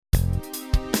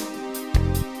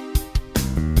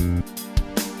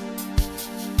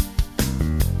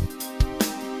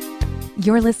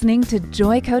You're listening to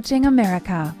Joy Coaching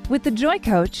America with the Joy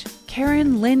Coach,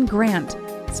 Karen Lynn Grant,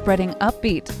 spreading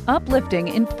upbeat, uplifting,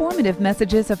 informative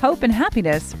messages of hope and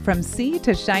happiness from sea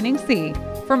to shining sea,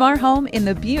 from our home in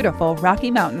the beautiful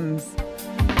Rocky Mountains.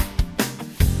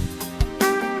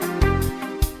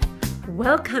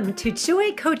 Welcome to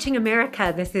Joy Coaching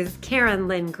America. This is Karen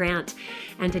Lynn Grant,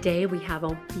 and today we have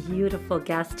a beautiful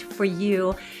guest for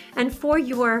you and for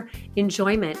your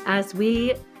enjoyment as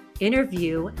we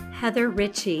interview Heather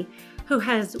Ritchie, who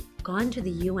has gone to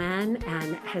the UN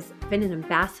and has been an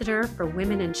ambassador for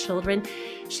women and children.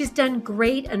 She's done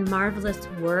great and marvelous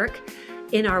work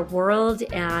in our world,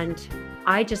 and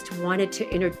I just wanted to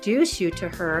introduce you to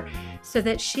her so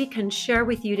that she can share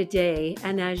with you today,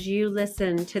 and as you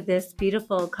listen to this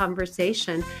beautiful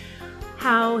conversation,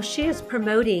 how she is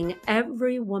promoting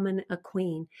every woman a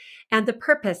queen and the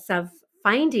purpose of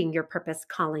finding your purpose,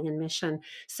 calling, and mission.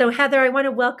 So Heather, I want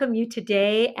to welcome you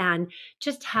today and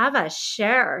just have us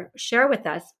share with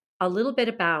us a little bit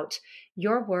about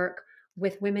your work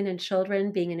with women and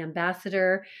children, being an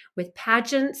ambassador with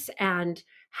pageants, and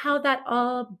how that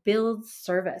all builds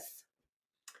service.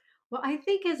 Well, I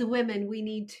think as women, we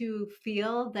need to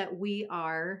feel that we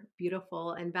are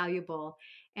beautiful and valuable.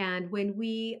 And when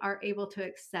we are able to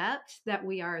accept that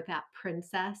we are that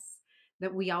princess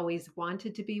that we always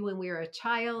wanted to be when we were a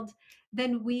child,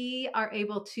 then we are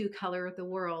able to color the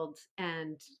world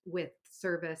and with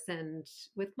service and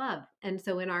with love. And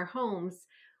so in our homes,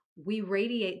 we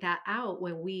radiate that out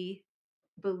when we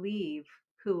believe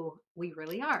who we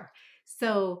really are.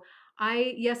 So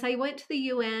I went to the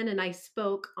UN and I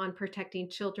spoke on protecting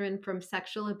children from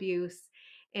sexual abuse.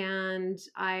 And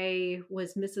I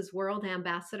was Mrs. World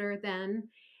Ambassador then.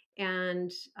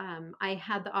 And I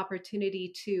had the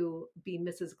opportunity to be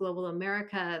Mrs. Global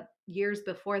America years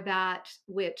before that,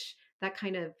 which that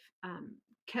kind of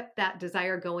kept that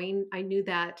desire going. I knew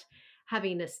that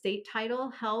having a state title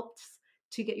helps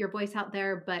to get your voice out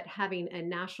there, but having a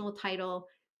national title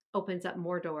opens up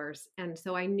more doors. And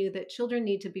so I knew that children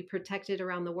need to be protected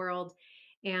around the world.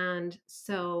 And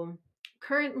so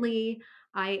currently,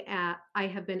 I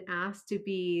have been asked to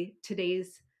be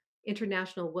today's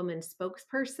International Woman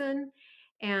spokesperson,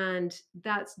 and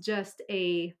that's just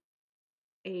a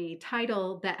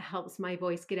title that helps my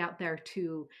voice get out there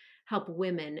to help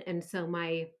women. And so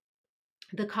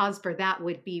the cause for that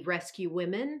would be rescue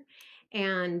women.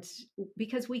 And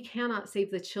because we cannot save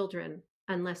the children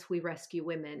unless we rescue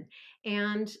women.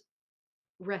 And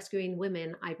rescuing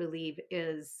women, I believe,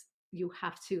 is you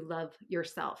have to love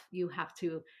yourself. You have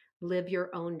to live your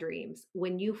own dreams.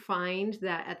 When you find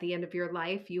that at the end of your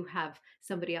life, you have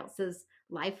somebody else's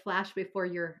life flash before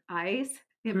your eyes,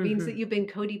 it means that Mhm. you've been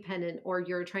codependent or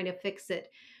you're trying to fix it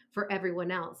for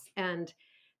everyone else. And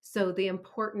so the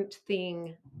important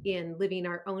thing in living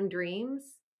our own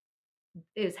dreams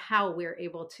is how we're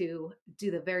able to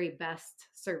do the very best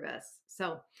service.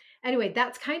 So anyway,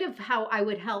 that's kind of how I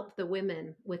would help the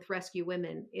women with rescue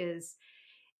women, is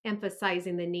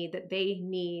emphasizing the need that they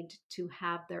need to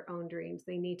have their own dreams.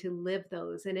 They need to live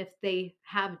those. And if they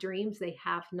have dreams they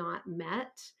have not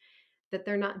met, that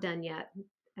they're not done yet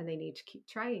and they need to keep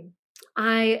trying.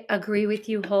 I agree with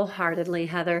you wholeheartedly,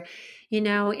 Heather. You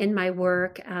know, in my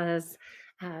work as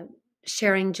uh,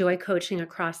 sharing joy coaching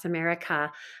across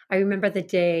America, I remember the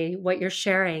day, what you're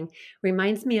sharing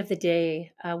reminds me of the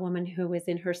day a woman who was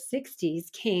in her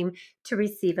 60s came to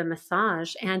receive a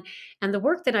massage. And the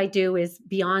work that I do is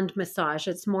beyond massage.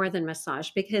 It's more than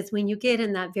massage, because when you get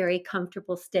in that very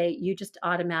comfortable state, you just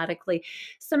automatically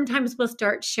sometimes will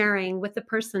start sharing with the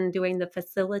person doing the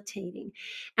facilitating.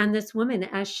 And this woman,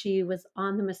 as she was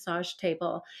on the massage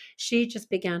table, she just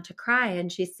began to cry.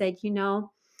 And she said, you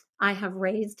know, I have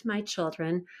raised my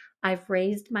children. I've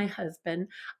raised my husband.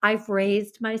 I've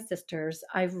raised my sisters.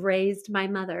 I've raised my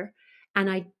mother. And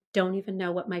I don't even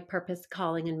know what my purpose,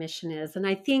 calling, and mission is. And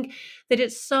I think that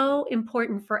it's so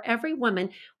important for every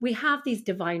woman. We have these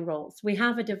divine roles. We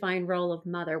have a divine role of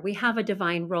mother. We have a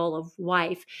divine role of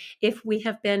wife. If we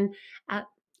have been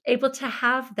able to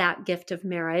have that gift of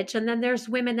marriage. And then there's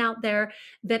women out there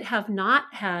that have not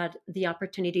had the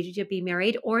opportunity to be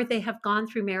married, or they have gone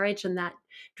through marriage and that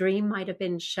dream might have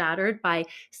been shattered by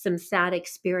some sad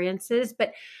experiences.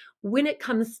 But when it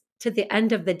comes to the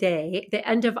end of the day, the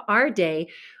end of our day,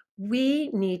 we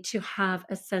need to have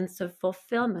a sense of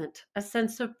fulfillment, a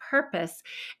sense of purpose,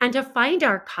 and to find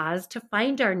our cause, to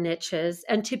find our niches,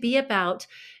 and to be about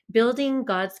building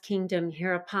God's kingdom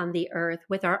here upon the earth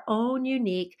with our own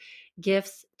unique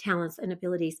gifts, talents, and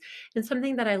abilities. And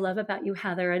something that I love about you,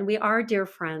 Heather, and we are dear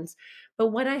friends, but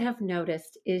what I have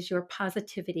noticed is your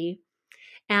positivity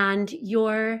and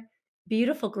your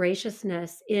beautiful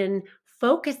graciousness in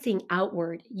focusing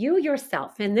outward, you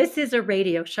yourself, and this is a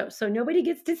radio show, so nobody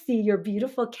gets to see your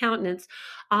beautiful countenance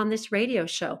on this radio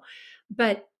show,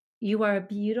 but you are a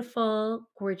beautiful,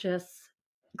 gorgeous,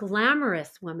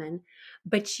 glamorous woman,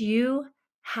 but you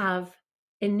have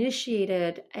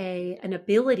initiated an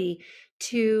ability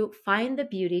to find the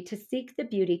beauty, to seek the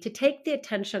beauty, to take the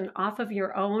attention off of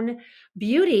your own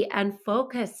beauty and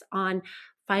focus on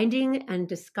finding and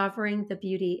discovering the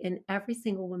beauty in every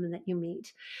single woman that you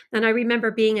meet. And I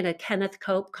remember being at a Kenneth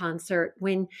Cope concert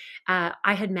when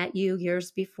I had met you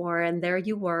years before, and there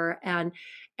you were,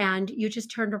 and you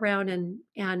just turned around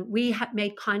and we had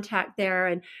made contact there,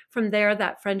 and from there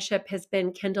that friendship has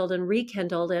been kindled and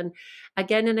rekindled, and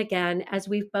again as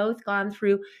we've both gone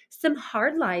through some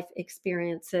hard life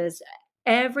experiences.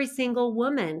 Every single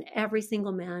woman, every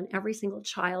single man, every single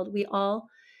child, we all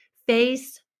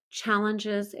face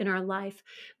challenges in our life,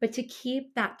 but to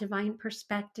keep that divine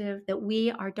perspective that we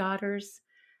are daughters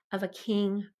of a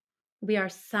king, we are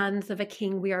sons of a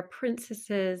king, we are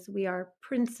princesses, we are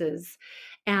princes,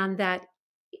 and that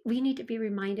we need to be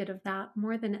reminded of that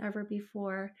more than ever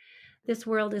before. This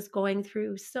world is going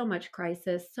through so much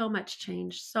crisis, so much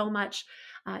change, so much.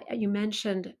 You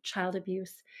mentioned child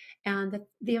abuse and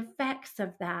the effects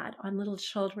of that on little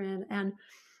children. And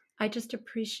I just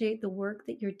appreciate the work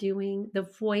that you're doing, the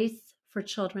voice for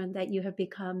children that you have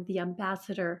become, the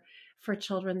ambassador for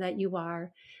children that you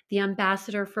are, the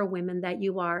ambassador for women that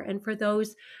you are, and for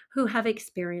those who have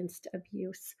experienced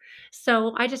abuse.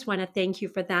 So I just want to thank you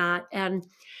for that and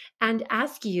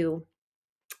ask you,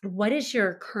 what is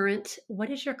your current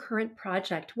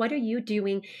project? What are you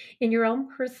doing in your own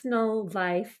personal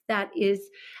life that is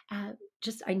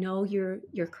just, I know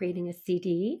you're creating a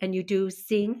CD and you do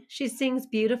sing. She sings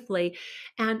beautifully.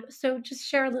 And so just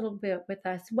share a little bit with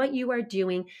us what you are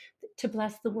doing to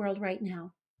bless the world right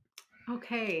now.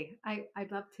 Okay,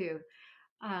 I'd love to.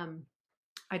 Um,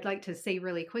 I'd like to say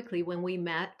really quickly, when we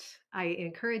met, I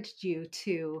encouraged you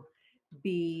to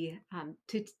be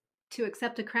to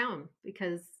accept a crown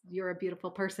because you're a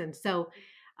beautiful person. So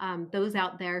those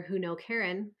out there who know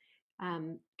Karen,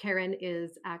 Karen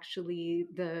is actually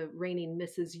the reigning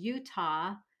Mrs.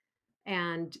 Utah,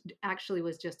 and actually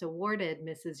was just awarded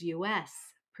Mrs. US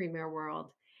Premier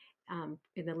World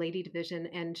in the lady division,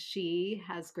 and she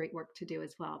has great work to do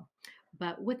as well.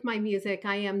 But with my music,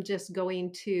 I am just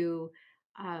going to.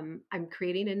 I'm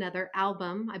creating another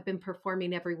album. I've been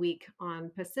performing every week on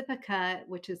Pacifica,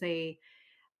 which is a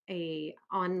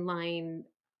online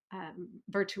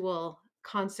virtual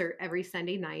concert every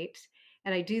Sunday night,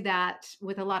 and I do that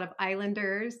with a lot of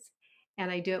Islanders, and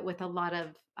I do it with a lot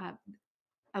of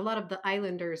the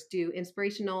Islanders do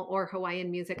inspirational or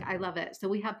Hawaiian music. I love it. So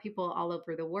we have people all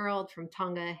over the world from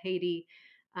Tonga, Haiti,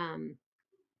 um,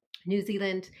 New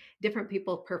Zealand, different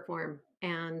people perform.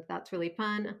 And that's really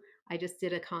fun. I just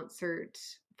did a concert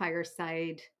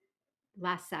fireside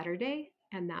last Saturday,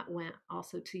 and that went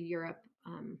also to Europe.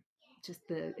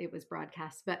 It was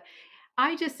broadcast, but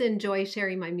I just enjoy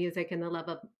sharing my music and the love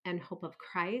of and hope of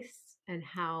Christ and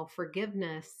how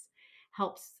forgiveness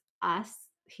helps us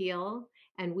heal,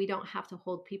 and we don't have to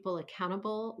hold people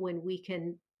accountable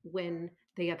when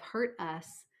they have hurt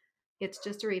us. It's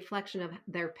just a reflection of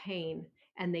their pain,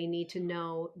 and they need to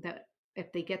know that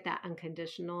if they get that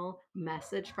unconditional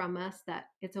message from us that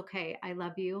it's okay, I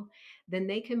love you, then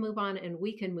they can move on and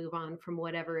we can move on from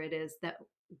whatever it is that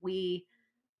we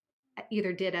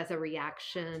either did as a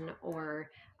reaction or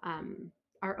um,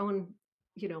 our own,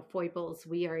 foibles.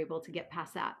 We are able to get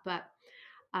past that. But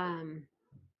um,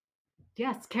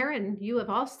 yes, Karen, you have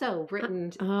also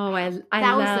written Oh, I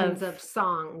thousands love of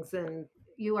songs, and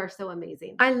you are so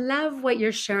amazing. I love what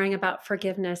you're sharing about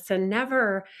forgiveness and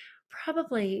never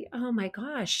probably, oh my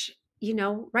gosh,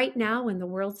 right now in the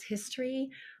world's history,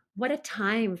 what a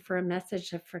time for a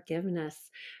message of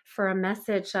forgiveness, for a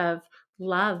message of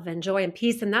love and joy and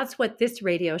peace. And that's what this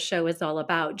radio show is all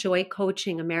about, Joy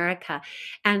Coaching America,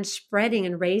 and spreading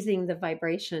and raising the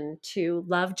vibration to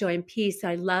love, joy, and peace.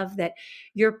 I love that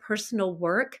your personal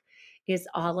work is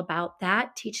all about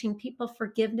that, teaching people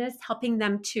forgiveness, helping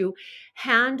them to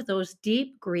hand those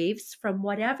deep griefs from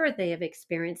whatever they have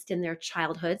experienced in their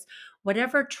childhoods,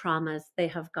 whatever traumas they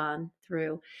have gone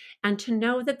through, and to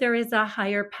know that there is a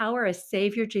higher power, a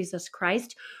Savior, Jesus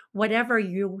Christ, whatever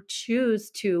you choose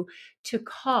to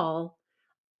call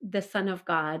the Son of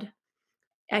God,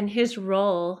 and his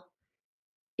role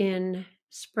in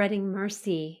spreading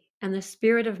mercy and the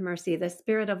spirit of mercy, the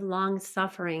spirit of long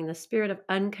suffering, the spirit of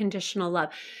unconditional love,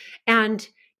 and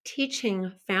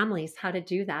teaching families how to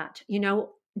do that.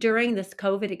 during this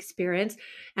COVID experience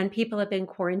and people have been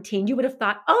quarantined, you would have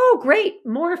thought, oh, great,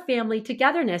 more family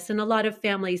togetherness. And a lot of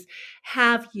families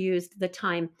have used the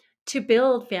time to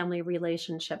build family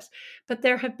relationships. But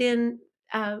there have been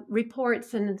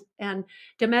reports and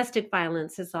domestic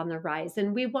violence is on the rise.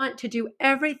 And we want to do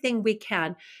everything we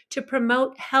can to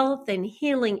promote health and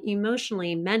healing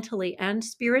emotionally, mentally, and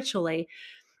spiritually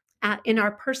in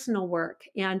our personal work.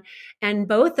 And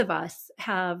both of us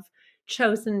have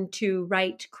chosen to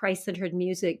write Christ-centered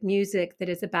music that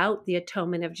is about the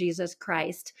atonement of Jesus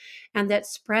Christ and that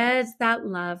spreads that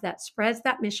love, that spreads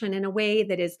that mission in a way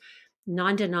that is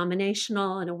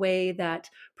non-denominational, in a way that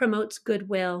promotes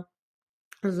goodwill,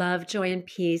 love, joy, and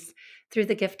peace through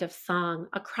the gift of song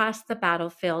across the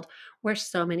battlefield where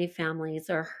so many families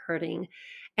are hurting.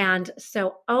 And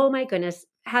so, oh my goodness,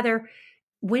 Heather,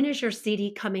 when is your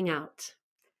CD coming out?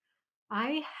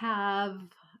 I have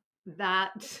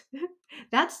that.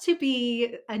 That's to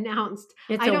be announced.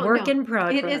 It's I a don't work know. in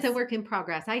It is a progress. work in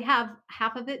progress. I have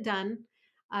half of it done.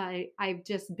 I've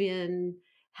just been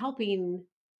helping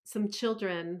some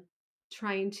children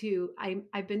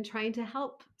I've been trying to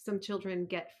help some children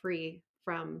get free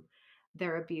from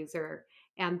their abuser.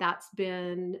 And that's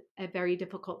been a very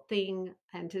difficult thing,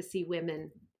 and to see women.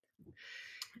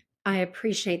 I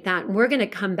appreciate that. And we're going to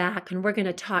come back and we're going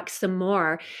to talk some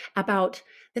more about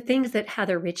the things that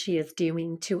Heather Ritchie is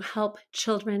doing to help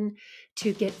children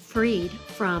to get freed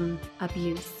from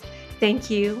abuse. Thank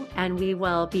you. And we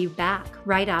will be back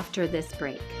right after this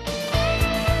break.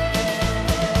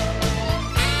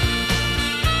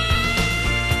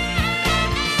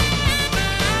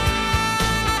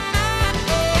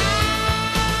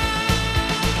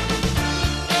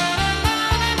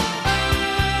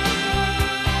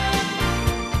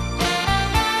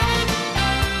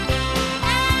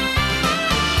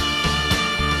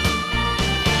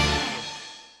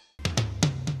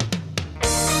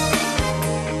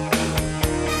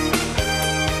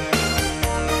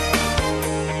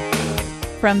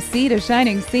 From sea to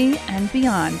shining sea and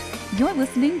beyond, you're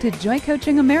listening to Joy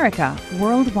Coaching America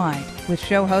Worldwide with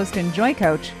show host and Joy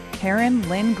Coach, Karen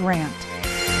Lynn Grant.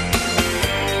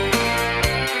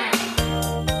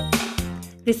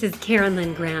 This is Karen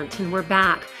Lynn Grant, and we're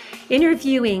back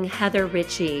interviewing Heather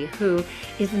Ritchie, who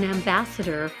is an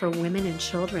ambassador for women and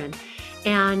children.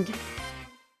 And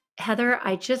Heather,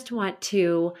 I just want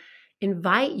to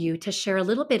invite you to share a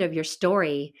little bit of your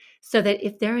story so that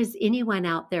if there is anyone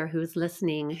out there who's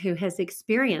listening who has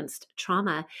experienced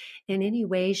trauma in any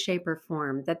way, shape, or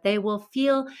form, that they will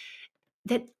feel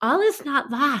that all is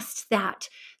not lost, that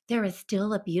there is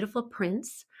still a beautiful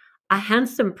prince, a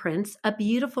handsome prince, a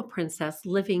beautiful princess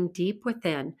living deep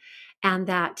within, and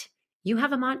that you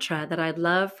have a mantra that I'd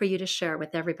love for you to share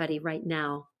with everybody right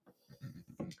now.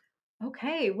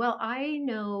 Okay, well, I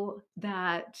know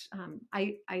that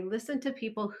I listen to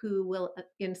people who will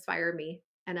inspire me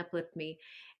and uplift me,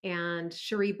 and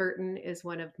Cherie Burton is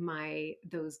one of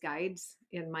those guides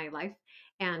in my life.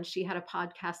 And she had a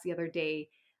podcast the other day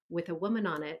with a woman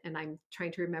on it, and I'm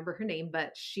trying to remember her name,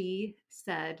 but she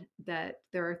said that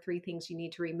there are three things you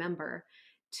need to remember.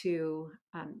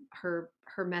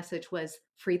 Her message was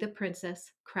free the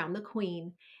princess, crown the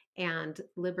queen, and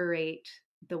liberate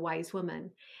the wise woman.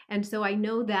 And so I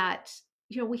know that,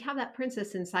 we have that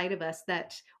princess inside of us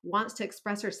that wants to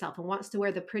express herself and wants to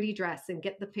wear the pretty dress and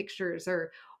get the pictures,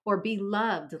 or be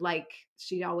loved like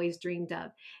she always dreamed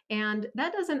of. And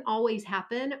that doesn't always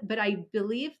happen, but I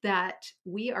believe that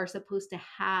we are supposed to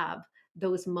have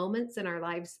those moments in our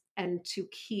lives and to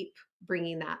keep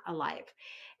bringing that alive.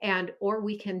 And or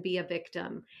we can be a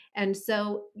victim. And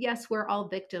so yes, we're all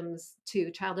victims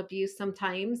to child abuse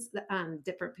sometimes.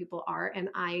 Different people are, and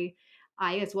I,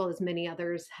 as well as many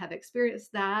others, have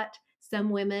experienced that. Some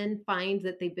women find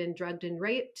that they've been drugged and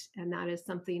raped, and that is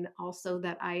something also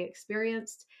that I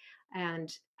experienced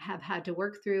and have had to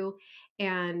work through.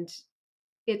 And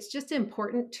it's just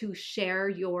important to share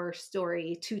your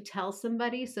story, to tell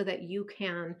somebody so that you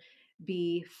can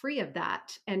be free of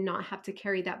that and not have to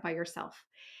carry that by yourself.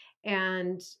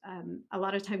 And a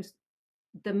lot of times,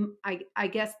 I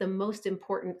guess the most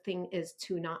important thing is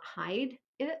to not hide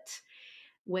it.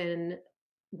 When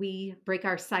we break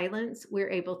our silence, we're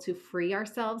able to free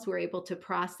ourselves, we're able to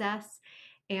process.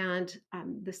 And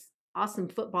this awesome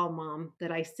football mom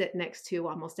that I sit next to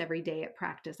almost every day at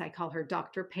practice, I call her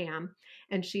Dr. Pam.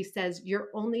 And she says, you're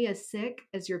only as sick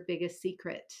as your biggest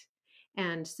secret.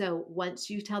 And so once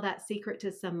you tell that secret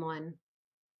to someone,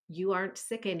 you aren't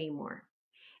sick anymore.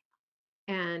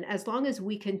 And as long as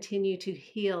we continue to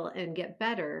heal and get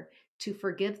better, to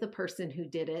forgive the person who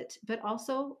did it, but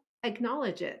also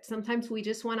acknowledge it. Sometimes we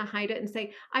just want to hide it and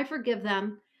say, I forgive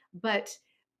them. But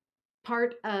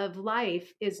part of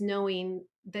life is knowing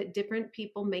that different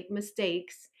people make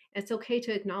mistakes. It's okay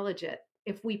to acknowledge it.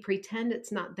 If we pretend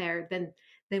it's not there,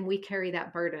 then we carry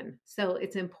that burden. So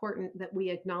it's important that we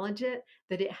acknowledge it,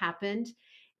 that it happened,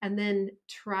 and then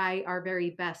try our very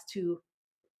best to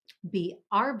be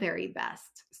our very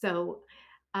best. So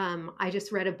I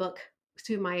just read a book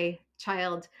to my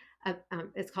child.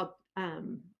 It's called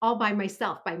All by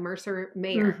Myself by Mercer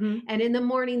Mayer. Hmm. And in the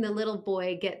morning, the little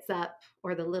boy gets up,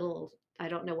 or the little, I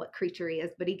don't know what creature he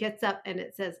is, but he gets up and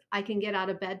it says, I can get out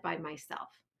of bed by myself.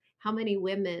 How many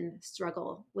women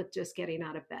struggle with just getting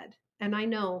out of bed? And I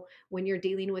know when you're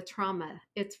dealing with trauma,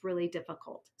 it's really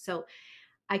difficult. So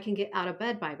I can get out of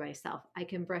bed by myself. I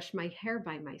can brush my hair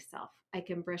by myself. I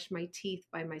can brush my teeth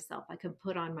by myself. I can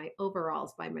put on my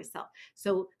overalls by myself.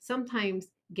 So sometimes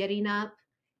getting up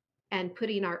and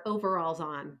putting our overalls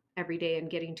on every day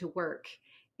and getting to work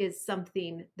is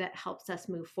something that helps us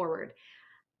move forward.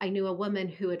 I knew a woman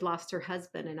who had lost her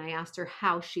husband, and I asked her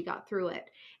how she got through it.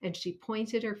 And she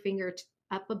pointed her finger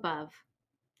up above,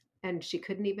 and she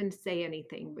couldn't even say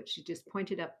anything, but she just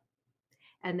pointed up.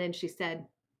 And then she said,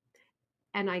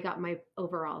 and I got my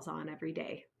overalls on every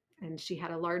day. And she had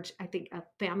a large, I think, a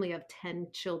family of 10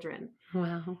 children.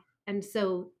 Wow. And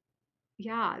so,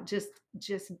 yeah, just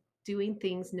doing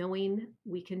things, knowing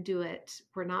we can do it.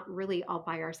 We're not really all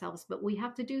by ourselves, but we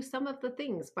have to do some of the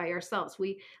things by ourselves.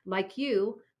 We, like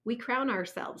you, we crown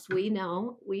ourselves. We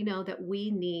know that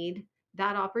we need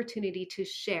that opportunity to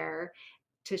share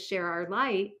our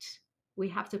light. We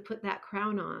have to put that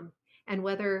crown on. And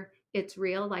whether it's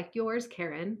real like yours,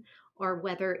 Karen, or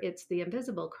whether it's the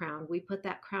invisible crown, we put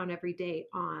that crown every day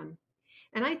on.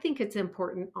 And I think it's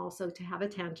important also to have a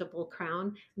tangible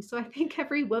crown. And so I think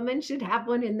every woman should have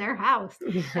one in their house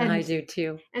Yeah, I and do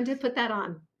too. to put that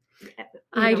on.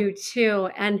 I do too.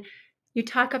 And you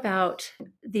talk about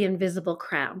the invisible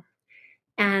crown.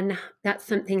 And that's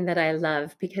something that I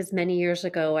love because many years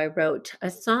ago I wrote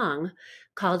a song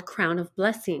called Crown of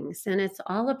Blessings. And it's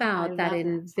all I about that love that song.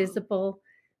 invisible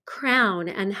crown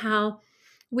and how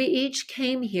we each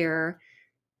came here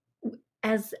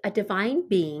as a divine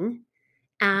being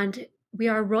and we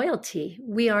are royalty.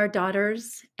 We are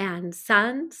daughters and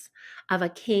sons of a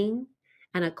king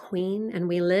and a queen, and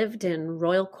we lived in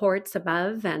royal courts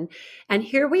above. And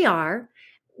here we are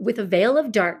with a veil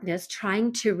of darkness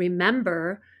trying to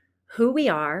remember who we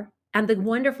are and the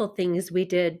wonderful things we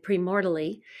did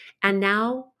premortally. And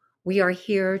now we are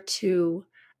here to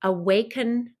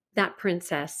awaken that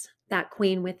princess, that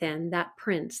queen within, that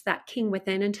prince, that king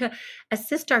within, and to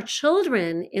assist our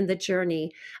children in the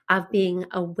journey of being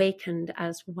awakened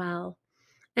as well.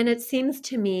 And it seems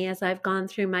to me, as I've gone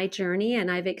through my journey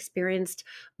and I've experienced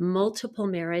multiple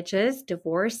marriages,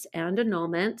 divorce, and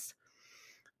annulments,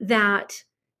 that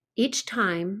each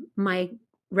time my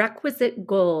requisite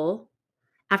goal,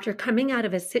 after coming out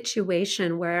of a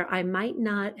situation where I might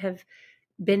not have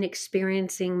been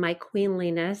experiencing my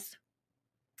queenliness,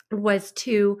 was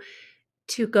to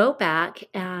go back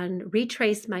and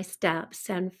retrace my steps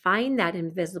and find that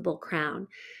invisible crown,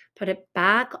 put it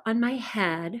back on my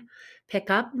head, pick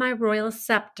up my royal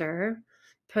scepter,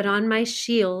 put on my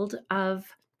shield of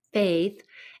faith,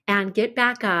 and get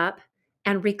back up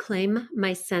and reclaim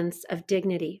my sense of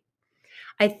dignity.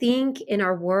 I think in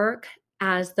our work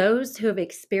as those who have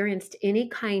experienced any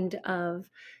kind of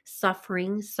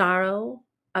suffering, sorrow,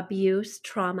 abuse,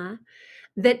 trauma,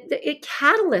 that it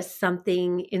catalysts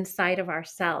something inside of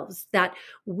ourselves that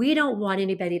we don't want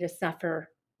anybody to suffer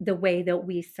the way that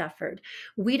we suffered.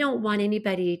 We don't want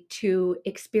anybody to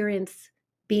experience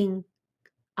being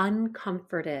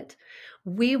uncomforted.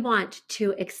 We want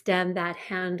to extend that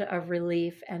hand of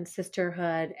relief and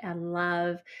sisterhood and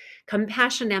love,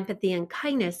 compassion, empathy, and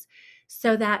kindness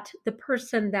so that the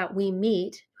person that we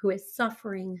meet who is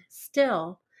suffering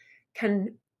still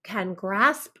can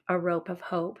grasp a rope of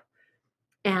hope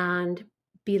and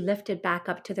be lifted back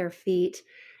up to their feet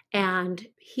and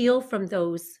heal from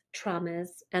those traumas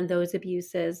and those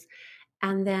abuses,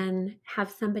 and then have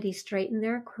somebody straighten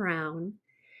their crown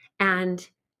and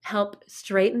help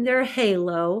straighten their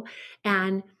halo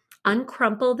and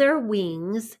uncrumple their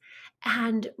wings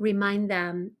and remind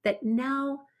them that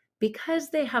now, because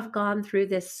they have gone through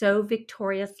this so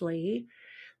victoriously,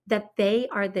 that they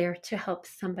are there to help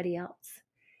somebody else.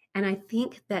 And I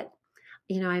think that,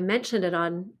 I mentioned it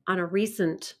on a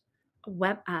recent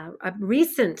a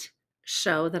recent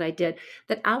show that I did,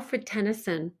 that Alfred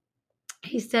Tennyson,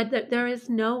 he said that there is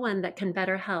no one that can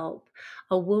better help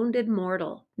a wounded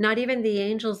mortal, not even the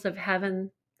angels of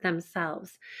heaven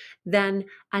themselves, than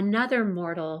another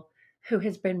mortal who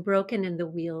has been broken in the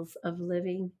wheels of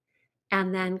living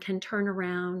and then can turn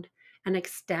around and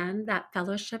extend that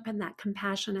fellowship and that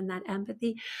compassion and that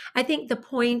empathy. I think the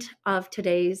point of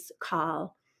today's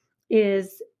call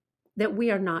is that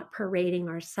we are not parading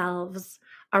ourselves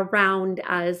around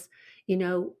as,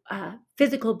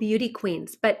 physical beauty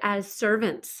queens, but as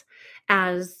servants,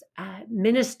 as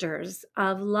ministers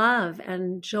of love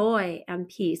and joy and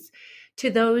peace to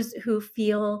those who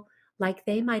feel like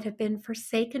they might have been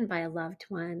forsaken by a loved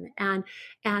one, and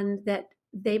that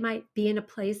they might be in a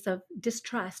place of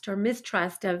distrust or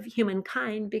mistrust of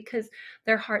humankind because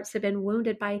their hearts have been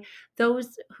wounded by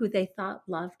those who they thought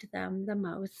loved them the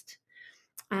most.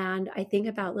 And I think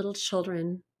about little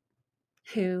children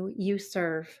who you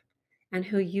serve and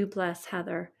who you bless,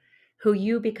 Heather, who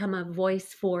you become a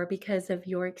voice for because of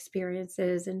your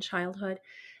experiences in childhood,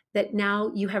 that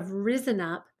now you have risen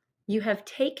up, you have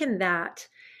taken that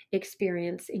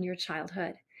experience in your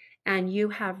childhood, and you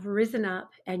have risen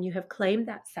up and you have claimed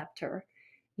that scepter.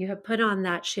 You have put on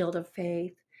that shield of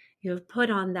faith. You have put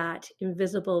on that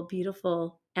invisible,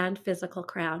 beautiful, and physical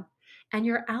crown. And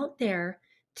you're out there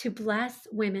to bless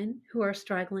women who are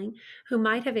struggling, who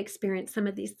might have experienced some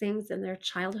of these things in their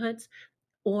childhoods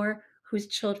or whose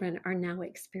children are now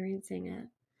experiencing it.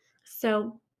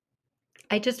 So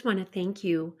I just want to thank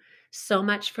you so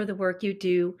much for the work you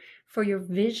do, for your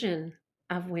vision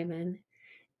of women,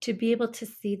 to be able to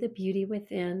see the beauty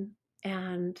within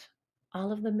and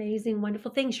all of the amazing,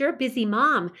 wonderful things. You're a busy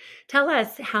mom. Tell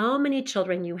us how many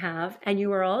children you have, and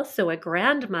you are also a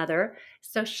grandmother.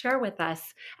 So share with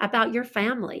us about your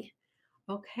family.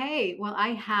 Okay. Well, I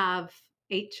have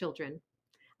 8 children.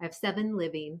 I have 7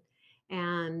 living,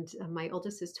 and my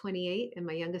oldest is 28 and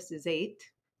my youngest is 8.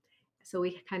 So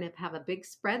we kind of have a big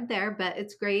spread there, but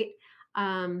it's great.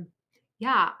 Um,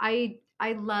 yeah,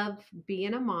 I love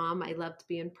being a mom. I loved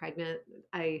being pregnant.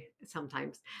 I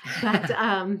sometimes, but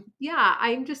yeah,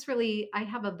 I'm just really I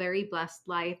have a very blessed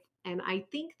life, and I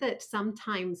think that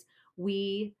sometimes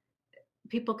we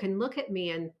people can look at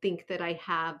me and think that I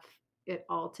have it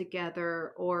all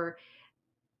together, or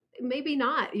maybe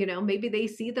not. Maybe they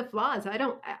see the flaws. I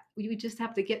don't. We just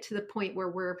have to get to the point where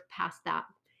we're past that.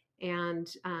 And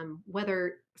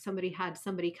whether somebody had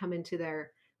somebody come into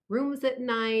their rooms at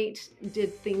night,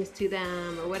 did things to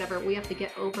them, or whatever, we have to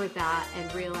get over that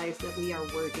and realize that we are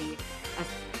worthy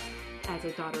as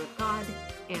a daughter of God.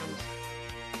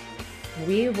 And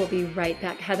we will be right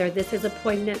back, Heather. This is a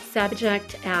poignant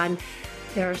subject, and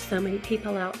there are so many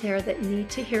people out there that need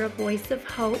to hear a voice of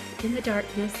hope in the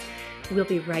darkness. We'll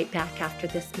be right back after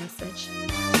this message.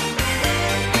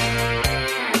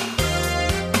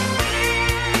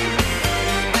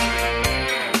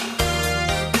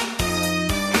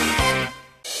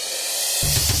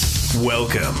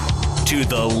 Welcome to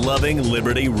the Loving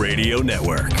Liberty Radio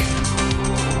Network.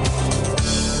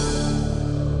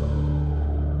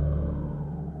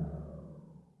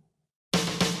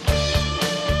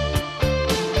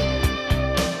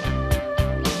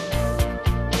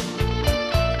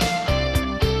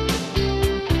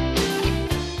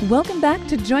 Welcome back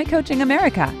to Joy Coaching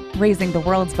America, raising the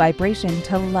world's vibration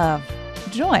to love,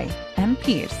 joy, and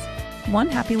peace, one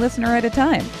happy listener at a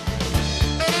time.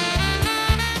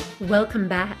 Welcome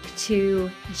back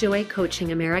to Joy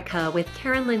Coaching America with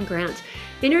Karen Lynn Grant,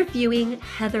 interviewing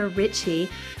Heather Ritchie,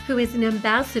 who is an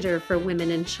ambassador for women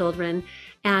and children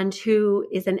and who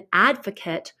is an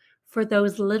advocate for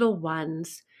those little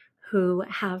ones who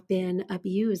have been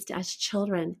abused as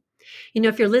children.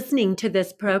 If you're listening to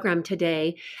this program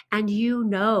today and you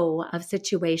know of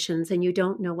situations and you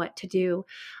don't know what to do,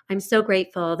 I'm so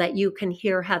grateful that you can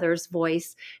hear Heather's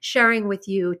voice sharing with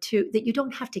you that you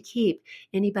don't have to keep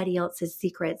anybody else's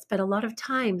secrets. But a lot of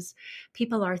times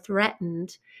people are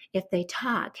threatened if they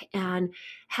talk. And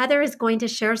Heather is going to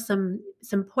share some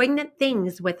poignant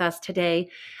things with us today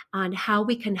on how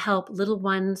we can help little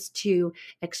ones to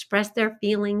express their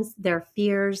feelings, their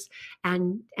fears,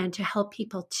 and to help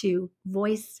people to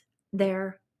voice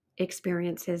their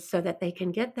experiences so that they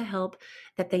can get the help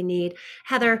that they need.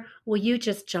 Heather, will you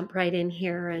just jump right in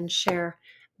here and share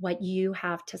what you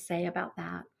have to say about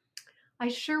that? I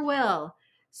sure will.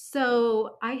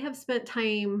 So I have spent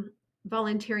time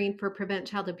volunteering for Prevent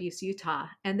Child Abuse Utah,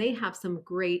 and they have some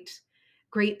great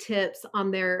tips on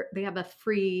they have a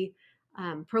free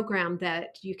program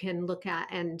that you can look at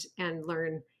and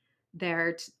learn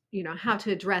there, how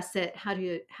to address it. How do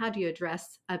you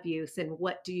address abuse, and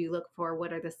what do you look for?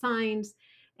 What are the signs?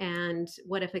 And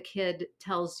what if a kid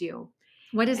tells you?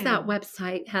 What is that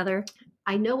website, Heather?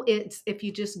 I know it's, if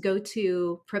you just go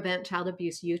to Prevent Child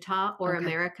Abuse Utah or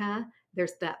America,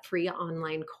 there's that free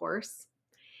online course.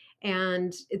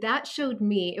 And that showed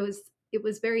me, it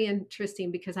was very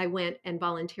interesting because I went and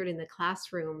volunteered in the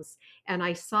classrooms and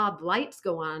I saw lights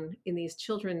go on in these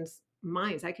children's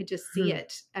minds. I could just see Hmm.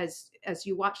 it as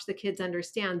you watch the kids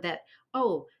understand that,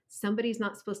 oh, somebody's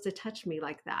not supposed to touch me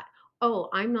like that. Oh,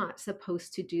 I'm not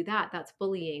supposed to do that. That's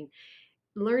bullying.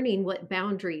 Learning what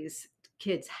boundaries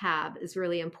kids have is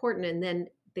really important. And then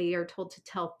they are told to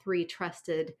tell 3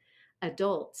 trusted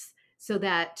adults so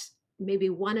that maybe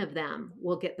one of them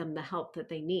will get them the help that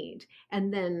they need.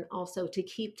 And then also to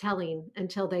keep telling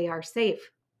until they are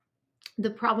safe. The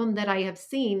problem that I have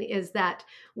seen is that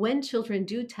when children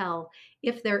do tell,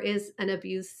 if there is an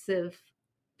abusive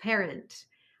parent,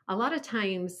 a lot of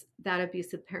times that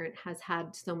abusive parent has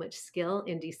had so much skill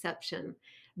in deception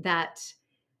that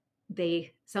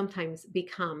they sometimes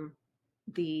become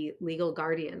the legal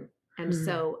guardian. And Hmm.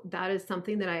 so that is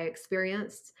something that I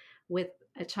experienced with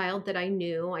a child that I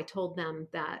knew. I told them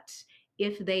that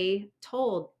if they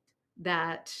told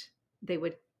that they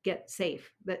would get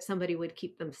safe, that somebody would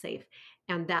keep them safe.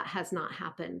 And that has not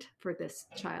happened for this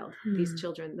child, these Hmm.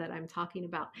 children that I'm talking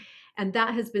about. And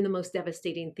that has been the most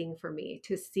devastating thing for me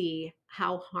to see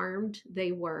how harmed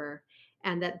they were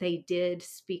and that they did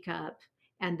speak up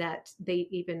and that they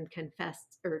even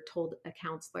confessed or told a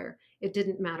counselor. It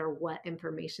didn't matter what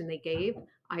information they gave.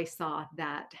 I saw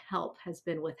that help has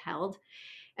been withheld.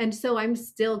 And so I'm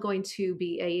still going to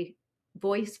be a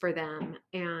voice for them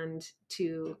and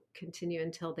to continue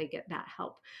until they get that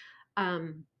help.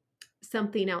 Um,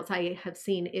 Something else I have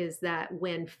seen is that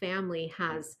when family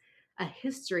has a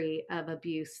history of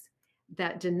abuse,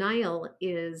 that denial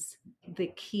is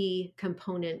the key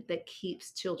component that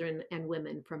keeps children and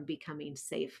women from becoming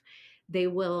safe. They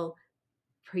will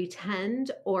pretend,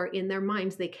 or in their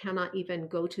minds they cannot even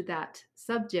go to that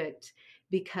subject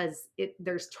because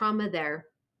there's trauma there,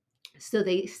 so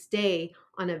they stay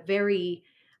on a very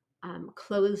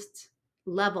closed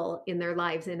level in their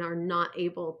lives and are not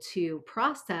able to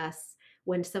process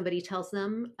when somebody tells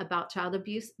them about child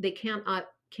abuse. They cannot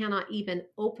even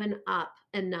open up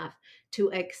enough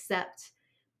to accept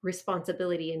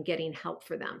responsibility and getting help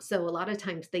for them. So a lot of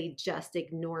times they just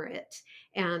ignore it.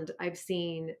 And I've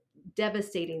seen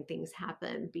devastating things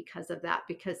happen because of that.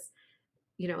 Because,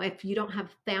 if you don't have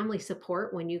family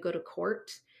support when you go to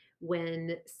court,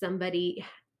 when somebody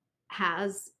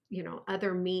has,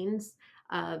 other means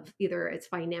of either it's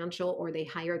financial or they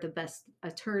hire the best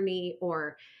attorney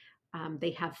or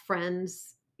they have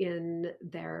friends in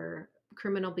their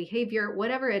criminal behavior,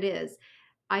 whatever it is.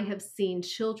 I have seen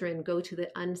children go to the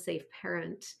unsafe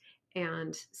parent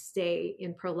and stay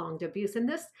in prolonged abuse. And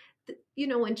this,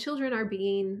 when children are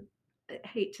being, I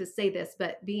hate to say this,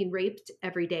 but being raped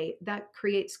every day, that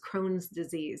creates Crohn's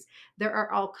disease. There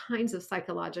are all kinds of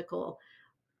psychological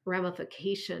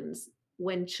ramifications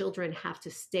when children have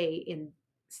to stay in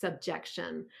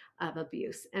subjection of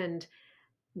abuse. And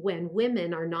when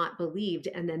women are not believed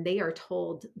and then they are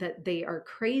told that they are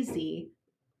crazy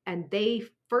and they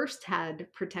first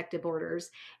had protective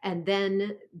orders and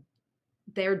then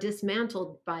they're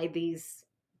dismantled by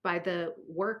the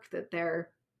work that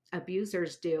their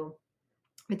abusers do.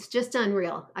 It's just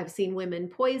unreal. I've seen women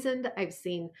poisoned. I've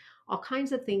seen all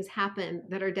kinds of things happen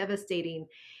that are devastating.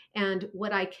 And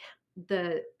what I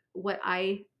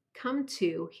come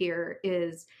to here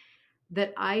is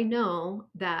that I know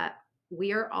that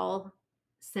we are all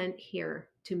sent here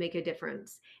to make a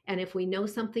difference. And if we know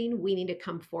something, we need to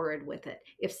come forward with it.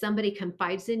 If somebody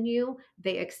confides in you,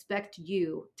 they expect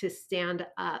you to stand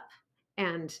up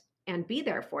and be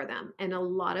there for them. And a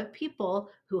lot of people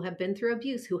who have been through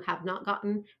abuse, who have not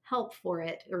gotten help for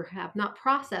it or have not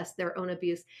processed their own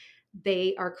abuse,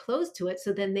 they are closed to it.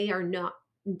 So then they are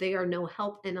no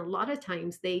help. And a lot of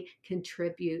times they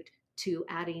contribute to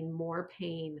adding more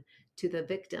pain to the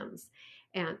victims.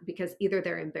 And because either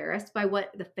they're embarrassed by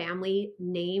what the family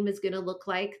name is going to look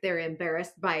like, they're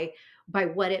embarrassed by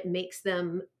what it makes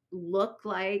them look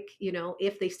like.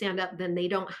 If they stand up, then they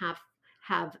don't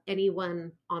have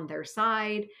anyone on their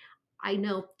side. I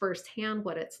know firsthand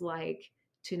what it's like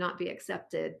to not be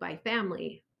accepted by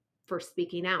family for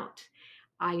speaking out.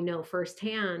 I know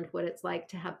firsthand what it's like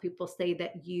to have people say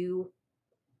that you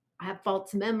have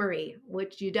false memory,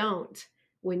 which you don't.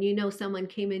 When you know someone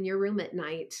came in your room at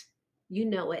night, you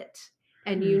know it.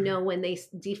 And you know when they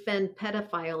defend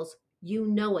pedophiles, you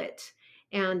know it.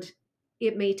 And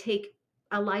it may take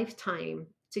a lifetime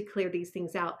to clear these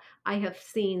things out. I have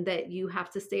seen that you have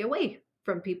to stay away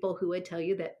from people who would tell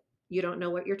you that you don't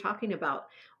know what you're talking about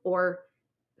or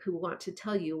who want to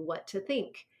tell you what to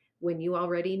think when you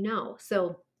already know.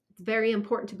 So it's very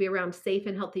important to be around safe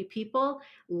and healthy people.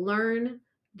 Learn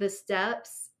the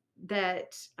steps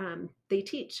that they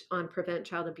teach on Prevent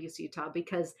Child Abuse Utah,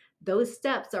 because those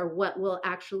steps are what will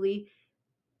actually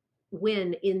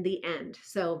win in the end.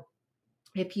 So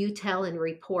if you tell and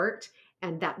report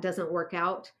and that doesn't work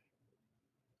out,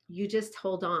 you just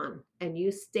hold on and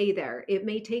you stay there. It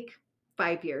may take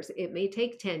 5 years, it may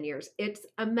take 10 years. It's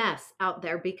a mess out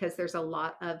there because there's a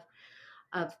lot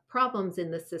of problems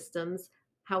in the systems.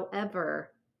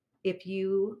 However, if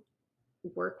you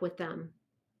work with them,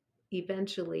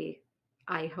 eventually,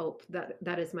 I hope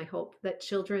that is my hope, that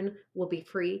children will be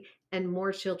free and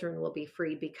more children will be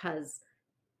free, because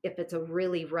if it's a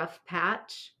really rough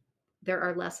patch, there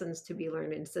are lessons to be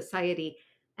learned in society.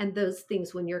 And those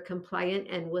things, when you're compliant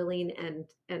and willing,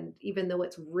 and even though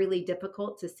it's really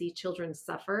difficult to see children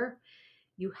suffer,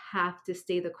 you have to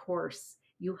stay the course.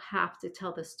 You have to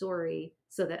tell the story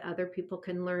so that other people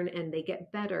can learn and they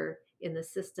get better in the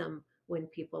system when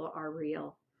people are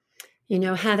real. You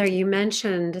know, Heather, you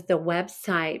mentioned the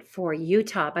website for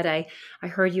Utah, but I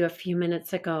heard you a few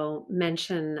minutes ago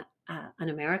mention an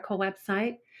America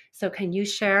website. So can you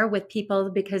share with people,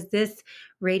 because this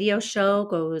radio show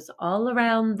goes all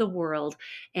around the world,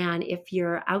 and if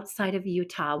you're outside of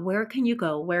Utah, where can you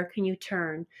go? Where can you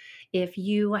turn? If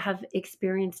you have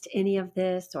experienced any of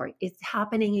this, or it's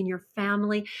happening in your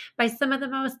family by some of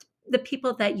the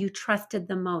people that you trusted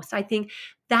the most. I think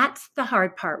that's the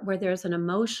hard part, where there's an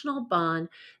emotional bond,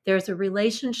 there's a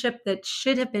relationship that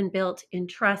should have been built in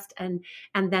trust, and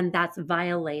then that's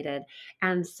violated.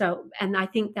 And I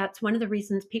think that's one of the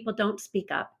reasons people don't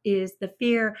speak up, is the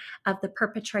fear of the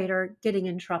perpetrator getting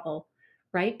in trouble,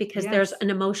 right? Because there's an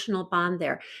emotional bond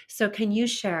there. So can you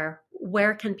share,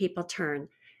 where can people turn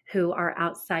who are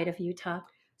outside of Utah?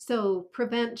 So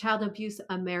Prevent Child Abuse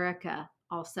America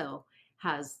also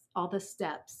has all the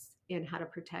steps in how to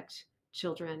protect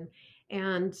children.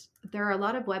 And there are a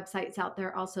lot of websites out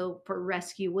there also for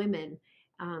rescue women,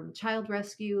 child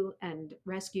rescue and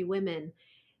rescue women.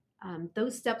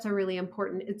 Those steps are really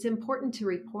important. It's important to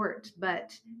report,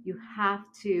 but you have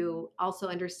to also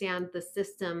understand the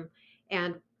system,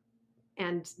 and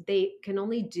they can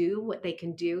only do what they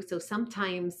can do. So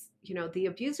sometimes, the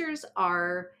abusers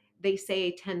they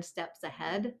say 10 steps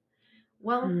ahead.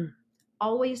 Well,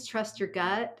 always trust your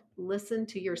gut, listen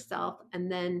to yourself,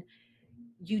 and then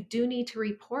you do need to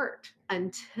report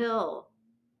until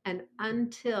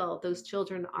those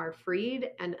children are freed,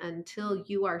 and until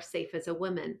you are safe as a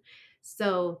woman.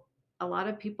 So a lot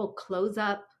of people close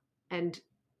up and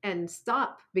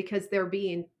stop because they're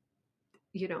being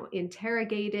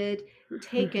interrogated,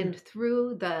 taken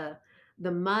through the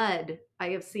mud. I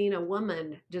have seen a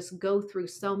woman just go through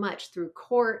so much through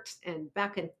court and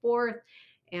back and forth,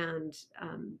 and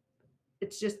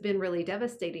it's just been really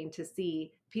devastating to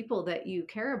see people that you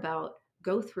care about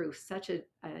go through such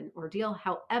an ordeal.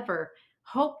 However,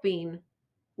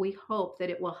 we hope that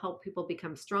it will help people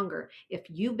become stronger. If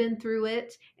you've been through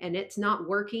it and it's not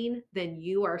working, then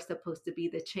you are supposed to be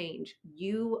the change.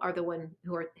 You are the one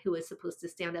who is supposed to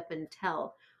stand up and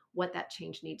tell what that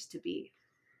change needs to be.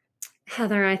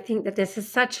 Heather, I think that this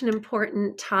is such an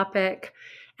important topic,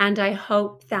 and I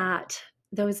hope that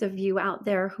those of you out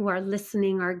there who are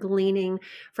listening are gleaning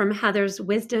from Heather's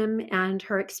wisdom and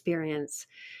her experience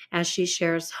as she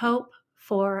shares hope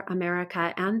for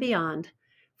America and beyond,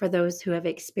 for those who have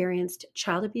experienced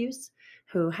child abuse,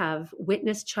 who have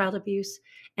witnessed child abuse,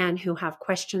 and who have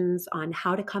questions on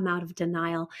how to come out of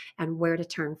denial and where to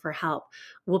turn for help.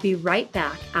 We'll be right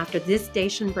back after this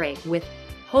station break with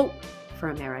Hope for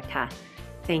America.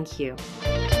 Thank you.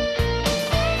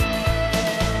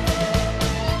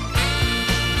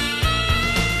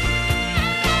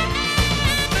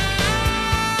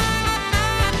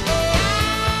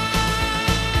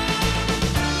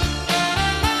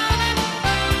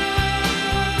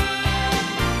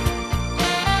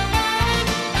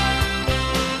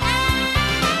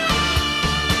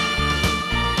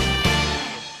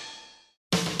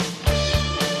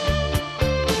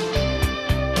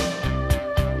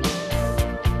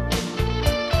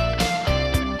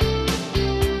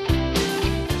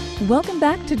 Welcome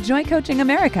back to Joy Coaching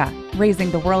America,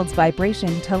 raising the world's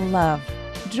vibration to love,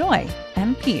 joy,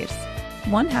 and peace,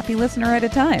 one happy listener at a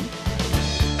time.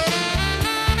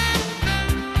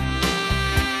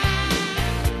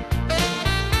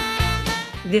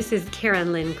 This is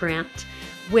Karen Lynn Grant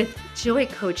with Joy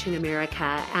Coaching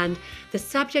America, and the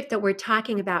subject that we're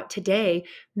talking about today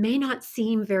may not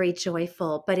seem very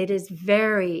joyful, but it is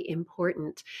very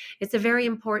important. It's a very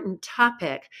important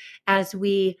topic. As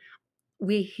we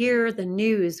hear the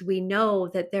news, we know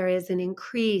that there is an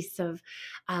increase of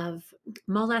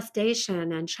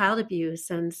molestation and child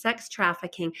abuse and sex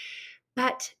trafficking.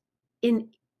 But in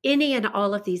any and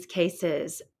all of these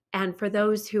cases, and for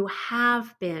those who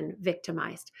have been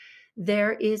victimized,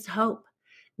 there is hope.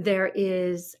 There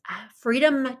is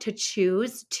freedom to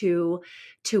choose to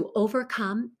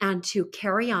overcome and to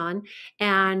carry on.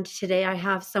 And today I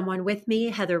have someone with me,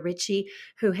 Heather Ritchie,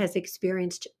 who has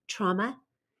experienced trauma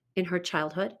in her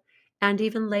childhood and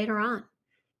even later on,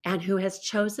 and who has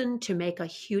chosen to make a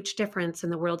huge difference in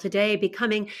the world today,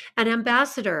 becoming an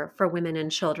ambassador for women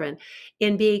and children,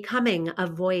 in becoming a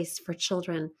voice for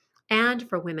children and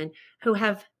for women who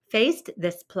have faced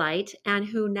this plight and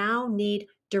who now need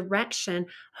direction,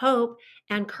 hope,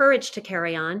 and courage to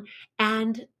carry on,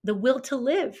 and the will to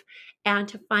live and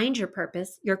to find your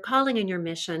purpose, your calling, and your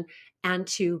mission, and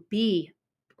to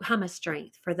become a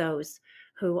strength for those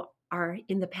who are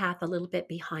in the path a little bit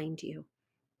behind you.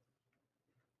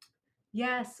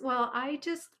 Yes. Well, I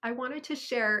wanted to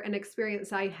share an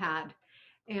experience I had.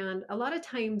 And a lot of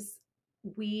times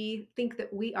we think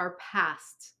that we are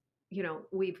past,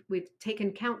 we've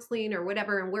taken counseling or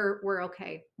whatever and we're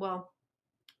okay. Well,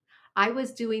 I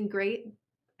was doing great.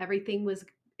 Everything was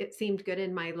it seemed good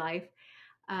in my life.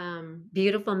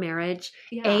 Beautiful marriage,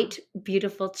 Yeah. 8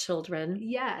 beautiful children.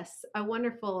 Yes, a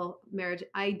wonderful marriage.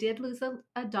 I did lose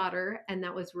a daughter, and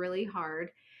that was really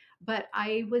hard, but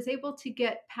I was able to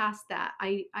get past that.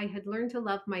 I had learned to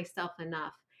love myself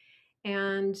enough.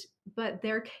 And but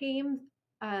there came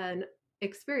an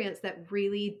experience that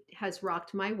really has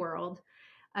rocked my world.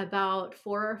 About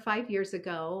 4 or 5 years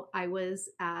ago, I was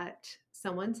at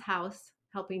someone's house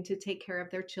helping to take care of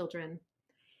their children,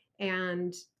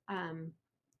 and um,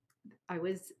 I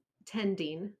was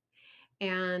tending,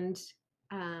 and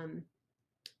um,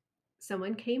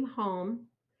 someone came home.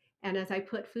 And as I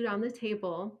put food on the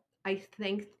table, I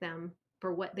thanked them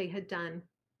for what they had done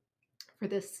for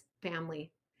this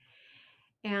family.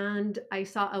 And I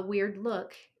saw a weird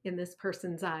look in this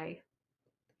person's eye.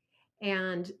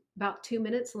 And about 2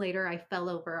 minutes later, I fell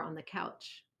over on the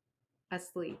couch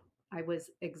asleep. I was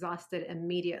exhausted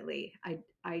immediately.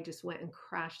 I just went and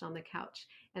crashed on the couch.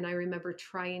 And I remember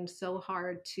trying so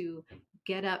hard to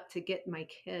get up to get my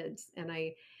kids. And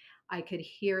I could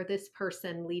hear this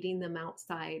person leading them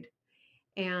outside.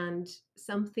 And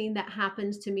something that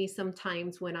happens to me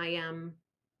sometimes when I am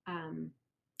um,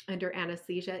 under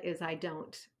anesthesia is I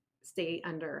don't stay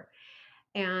under.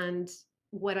 And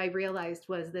what I realized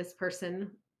was this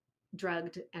person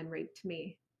drugged and raped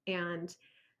me. And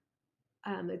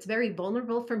it's very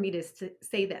vulnerable for me to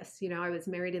say this. I was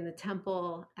married in the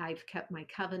temple. I've kept my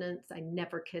covenants. I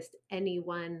never kissed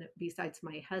anyone besides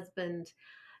my husband.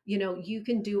 You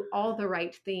can do all the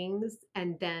right things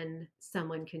and then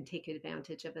someone can take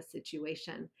advantage of a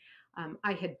situation.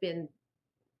 I had been,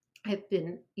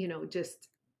 just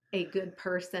a good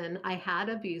person. I had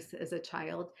abuse as a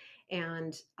child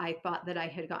and I thought that I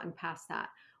had gotten past that.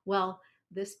 Well,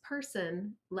 this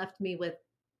person left me with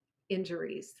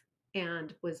injuries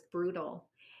and was brutal.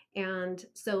 And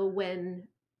so when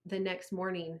the next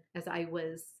morning, as I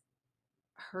was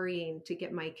hurrying to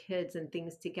get my kids and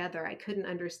things together, I couldn't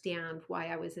understand why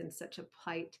I was in such a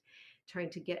plight trying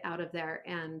to get out of there.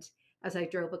 And as I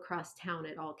drove across town,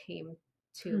 it all came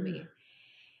to me.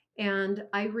 And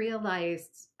I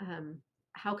realized,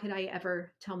 how could I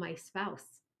ever tell my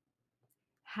spouse?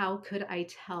 How could I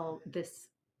tell this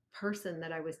person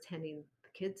that I was tending the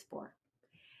kids for?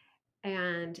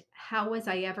 And how was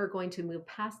I ever going to move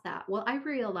past that? Well, I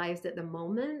realized at the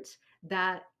moment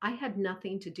that I had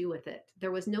nothing to do with it.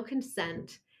 There was no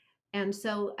consent. And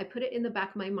so I put it in the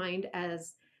back of my mind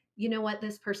as, you know what,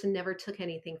 this person never took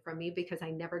anything from me because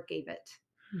I never gave it.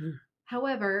 Mhm.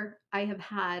 However, I have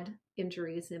had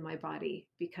injuries in my body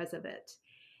because of it.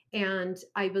 And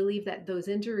I believe that those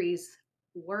injuries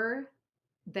were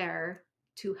there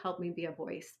to help me be a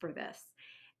voice for this.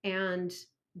 And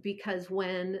because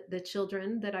when the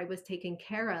children that I was taking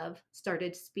care of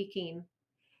started speaking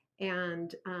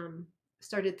and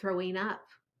started throwing up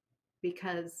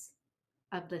because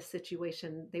of the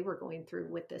situation they were going through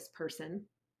with this person,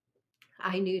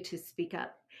 I knew to speak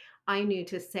up. I knew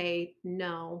to say,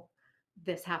 no,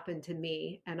 this happened to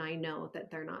me, and I know that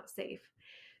they're not safe.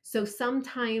 So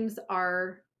sometimes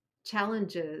our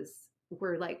challenges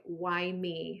were like, why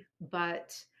me?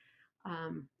 But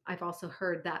I've also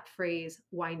heard that phrase,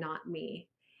 why not me?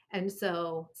 And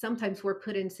so sometimes we're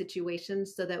put in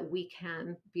situations so that we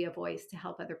can be a voice to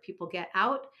help other people get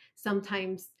out.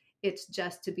 Sometimes it's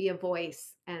just to be a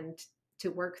voice and to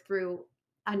work through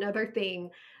another thing.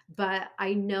 But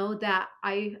I know that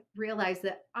I realize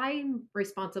that I'm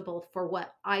responsible for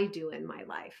what I do in my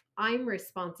life. I'm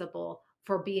responsible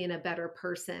for being a better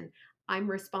person. I'm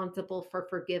responsible for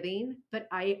forgiving, but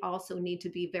I also need to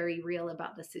be very real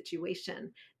about the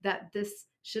situation, that this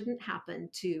shouldn't happen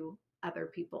to other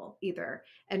people either.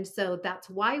 And so that's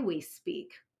why we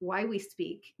speak,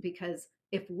 because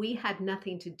if we had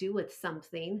nothing to do with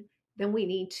something, then we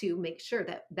need to make sure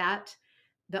that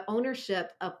the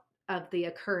ownership of the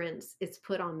occurrence is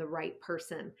put on the right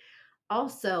person.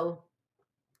 Also,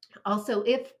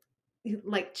 if,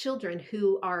 like, children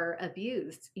who are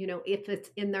abused, if it's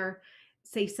in their,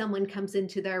 say someone comes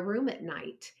into their room at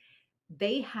night,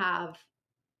 they have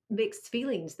mixed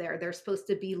feelings there. They're supposed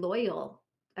to be loyal,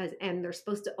 and they're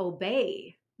supposed to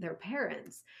obey their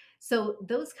parents. So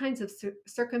those kinds of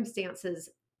circumstances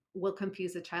will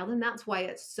confuse a child. And that's why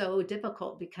it's so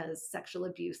difficult, because sexual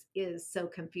abuse is so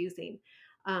confusing.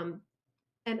 Um,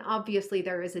 and obviously,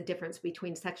 there is a difference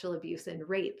between sexual abuse and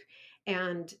rape.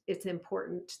 And it's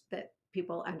important that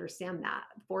people understand that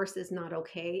force is not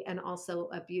okay. And also,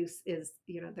 abuse is,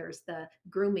 there's the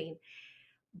grooming.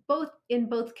 In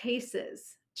both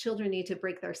cases, children need to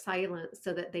break their silence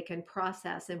so that they can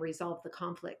process and resolve the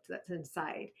conflict that's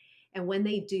inside. And when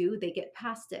they do, they get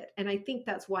past it. And I think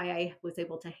that's why I was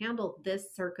able to handle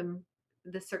this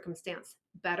circumstance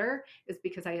better, is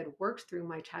because I had worked through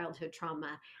my childhood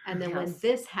trauma. And then when Yes.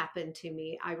 this happened to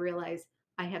me, I realized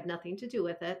I had nothing to do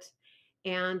with it.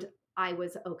 And I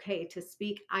was okay to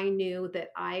speak. I knew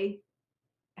that I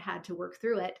had to work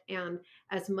through it. And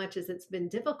as much as it's been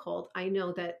difficult, I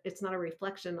know that it's not a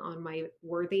reflection on my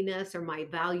worthiness or my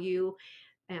value.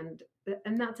 And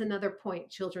that's another point.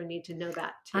 Children need to know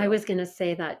that too. I was going to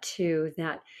say that too,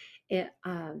 that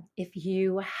if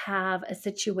you have a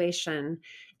situation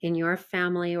in your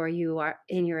family, or you are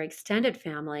in your extended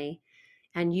family,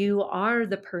 and you are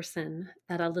the person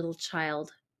that a little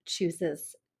child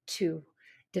chooses to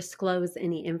disclose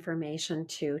any information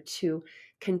to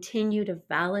continue to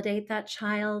validate that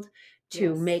child,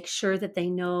 to Yes. make sure that they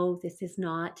know this is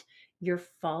not your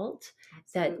fault,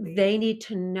 Absolutely. that they need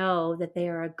to know that they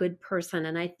are a good person.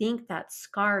 And I think that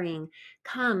scarring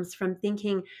comes from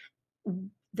thinking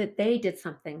that they did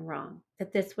something wrong,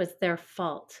 that this was their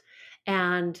fault.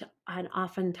 And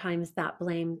oftentimes that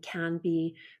blame can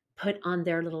be put on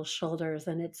their little shoulders,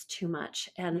 and it's too much.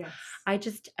 And Yes. I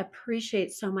just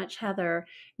appreciate so much, Heather,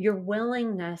 your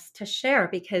willingness to share,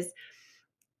 because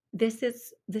this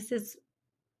is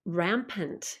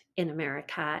rampant in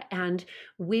America, and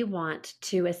we want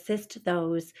to assist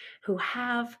those who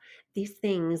have these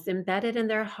things embedded in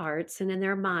their hearts and in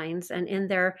their minds and in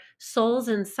their souls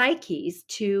and psyches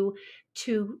to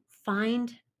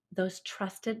find those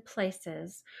trusted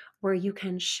places where you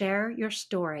can share your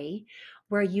story,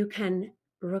 where you can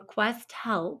request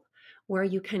help, where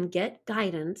you can get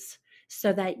guidance,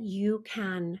 so that you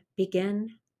can begin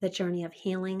the journey of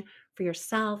healing for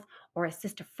yourself, or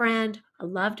assist a friend, a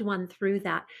loved one through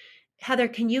that. Heather,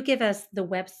 can you give us the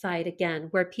website again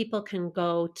where people can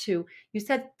go to? You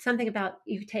said something about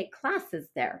you take classes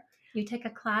there. You take a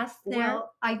class there?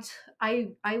 Well,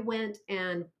 I went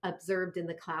and observed in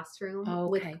the classroom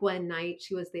with Okay. Gwen Knight.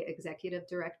 She was the executive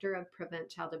director of Prevent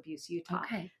Child Abuse Utah.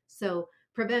 Okay. So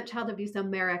Prevent Child Abuse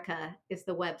America is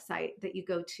the website that you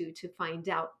go to find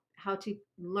out how to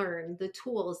learn the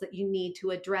tools that you need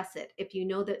to address it. If you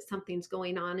know that something's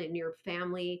going on in your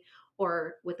family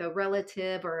or with a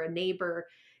relative or a neighbor,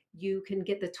 you can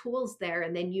get the tools there,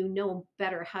 and then you know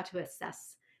better how to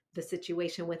assess the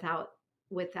situation without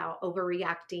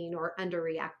overreacting or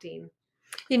underreacting.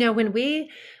 You know, when we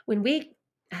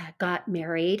got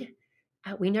married,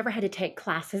 we never had to take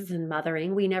classes in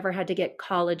mothering. We never had to get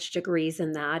college degrees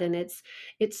in that, and it's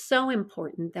so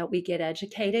important that we get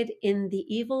educated in the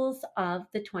evils of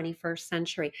the 21st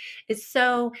century. It's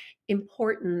so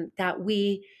important that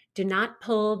we do not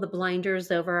pull the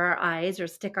blinders over our eyes or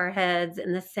stick our heads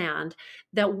in the sand,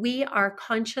 that we are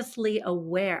consciously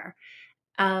aware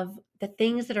of the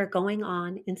things that are going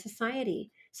on in society,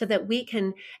 so that we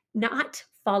can not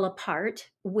fall apart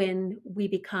when we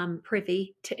become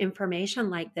privy to information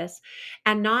like this,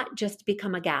 and not just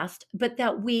become aghast, but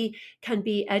that we can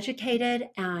be educated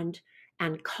and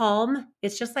calm.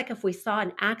 It's just like if we saw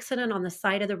an accident on the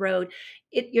side of the road,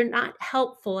 you're not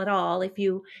helpful at all if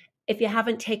you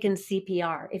haven't taken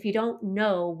CPR, if you don't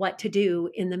know what to do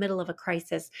in the middle of a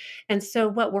crisis. And so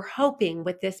what we're hoping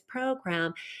with this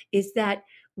program is that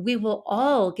we will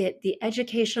all get the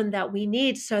education that we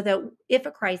need, so that if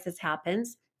a crisis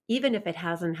happens, even if it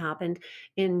hasn't happened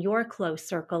in your close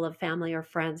circle of family or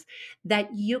friends, that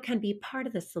you can be part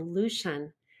of the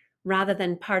solution rather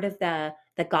than part of the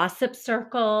gossip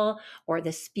circle or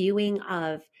the spewing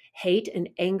of hate and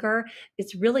anger.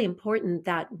 It's really important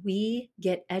that we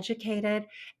get educated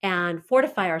and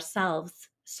fortify ourselves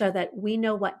so that we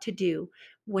know what to do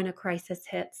when a crisis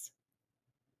hits.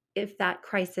 If that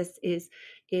crisis is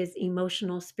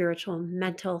emotional, spiritual,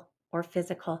 mental, or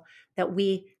physical, that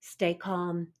we stay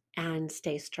calm and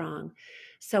stay strong.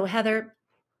 So, Heather,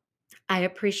 I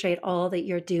appreciate all that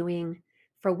you're doing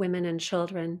for women and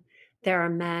children. There are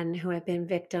men who have been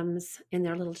victims in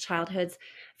their little childhoods.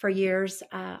 For years,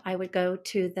 I would go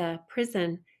to the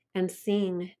prison and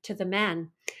sing to the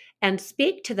men and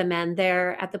speak to the men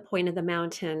there at the point of the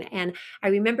mountain. And I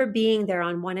remember being there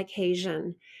on one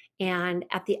occasion. And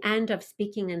at the end of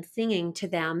speaking and singing to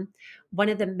them, one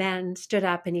of the men stood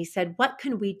up and he said, "What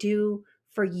can we do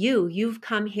for you? You've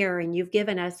come here and you've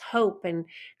given us hope and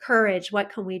courage. What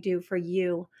can we do for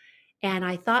you?" And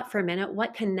I thought for a minute,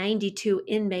 what can 92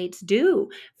 inmates do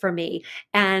for me?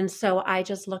 And so I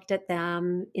just looked at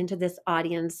them into this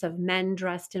audience of men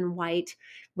dressed in white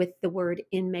with the word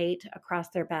inmate across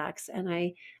their backs. And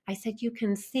I said, "You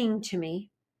can sing to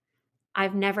me.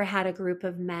 I've never had a group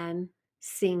of men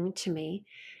sing to me."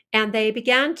 And they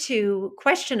began to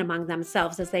question among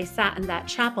themselves as they sat in that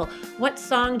chapel, what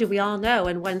song do we all know?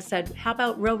 And one said, "How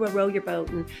about Row, Row, Row Your Boat?"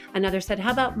 And another said,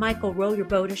 "How about Michael, row your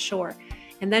boat ashore?"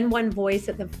 And then one voice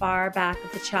at the far back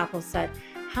of the chapel said,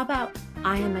 "How about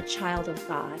I am a child of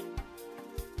God?"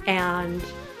 And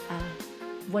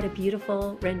what a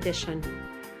beautiful rendition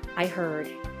I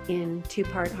heard in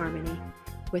two-part harmony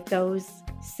with those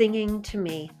singing to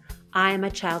me, "I am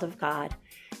a child of God,"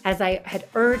 as I had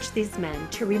urged these men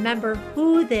to remember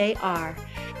who they are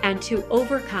and to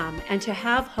overcome and to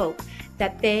have hope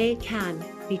that they can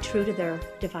be true to their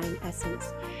divine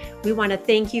essence. We want to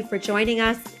thank you for joining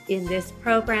us in this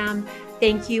program.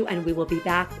 Thank you, and we will be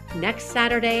back next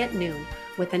Saturday at noon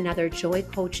with another Joy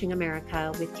Coaching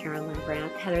America with Karen Lynn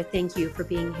Grant. Heather, thank you for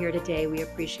being here today. We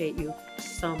appreciate you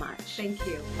so much. Thank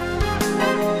you.